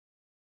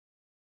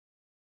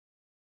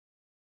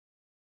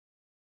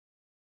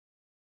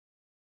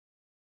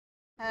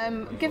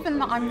Given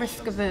that I'm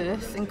risk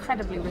averse,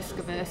 incredibly risk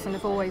averse, and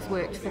have always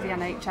worked for the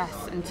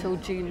NHS until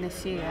June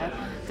this year,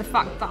 the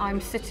fact that I'm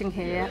sitting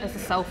here as a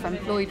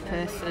self-employed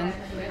person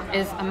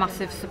is a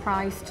massive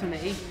surprise to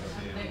me.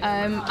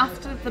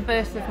 After the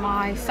birth of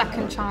my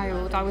second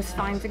child, I was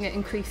finding it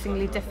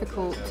increasingly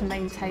difficult to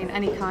maintain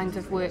any kind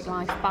of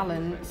work-life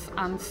balance,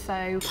 and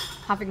so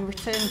having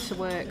returned to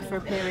work for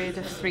a period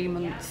of 3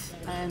 months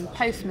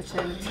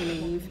post-maternity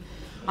leave,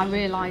 I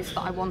realised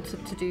that I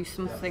wanted to do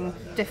something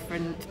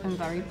different and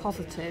very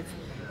positive.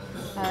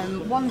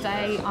 One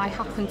day I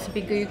happened to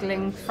be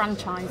Googling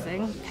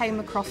franchising, came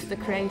across the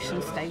Creation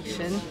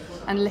Station,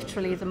 and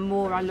literally the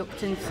more I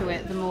looked into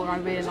it, the more I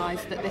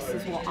realised that this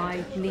is what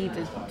I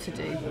needed to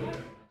do.